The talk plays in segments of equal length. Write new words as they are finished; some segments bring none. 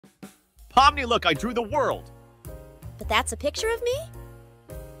Pomni, look, I drew the world. But that's a picture of me?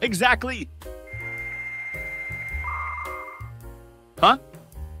 Exactly. Huh?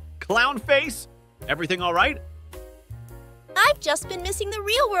 Clown face? Everything all right? I've just been missing the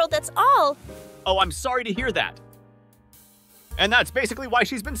real world, that's all. Oh, I'm sorry to hear that. And that's basically why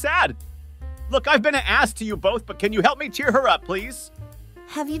she's been sad. Look, I've been an ass to you both, but can you help me cheer her up, please?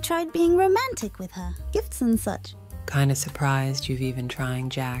 Have you tried being romantic with her? Gifts and such? Kinda surprised you've even trying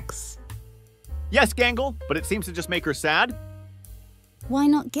Jax. Yes, Gangle, but it seems to just make her sad. Why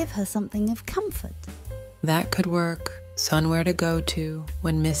not give her something of comfort? That could work. Somewhere to go to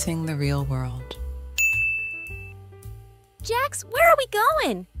when missing the real world. Jax, where are we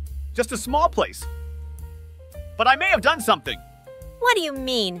going? Just a small place. But I may have done something. What do you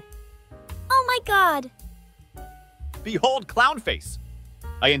mean? Oh my god. Behold Clownface.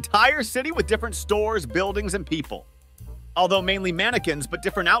 An entire city with different stores, buildings, and people. Although mainly mannequins, but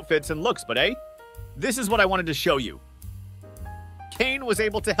different outfits and looks, but eh? This is what I wanted to show you. Caine was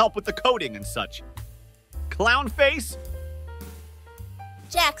able to help with the coding and such. Clownface?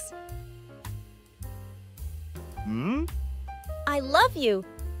 Jax. Hmm? I love you.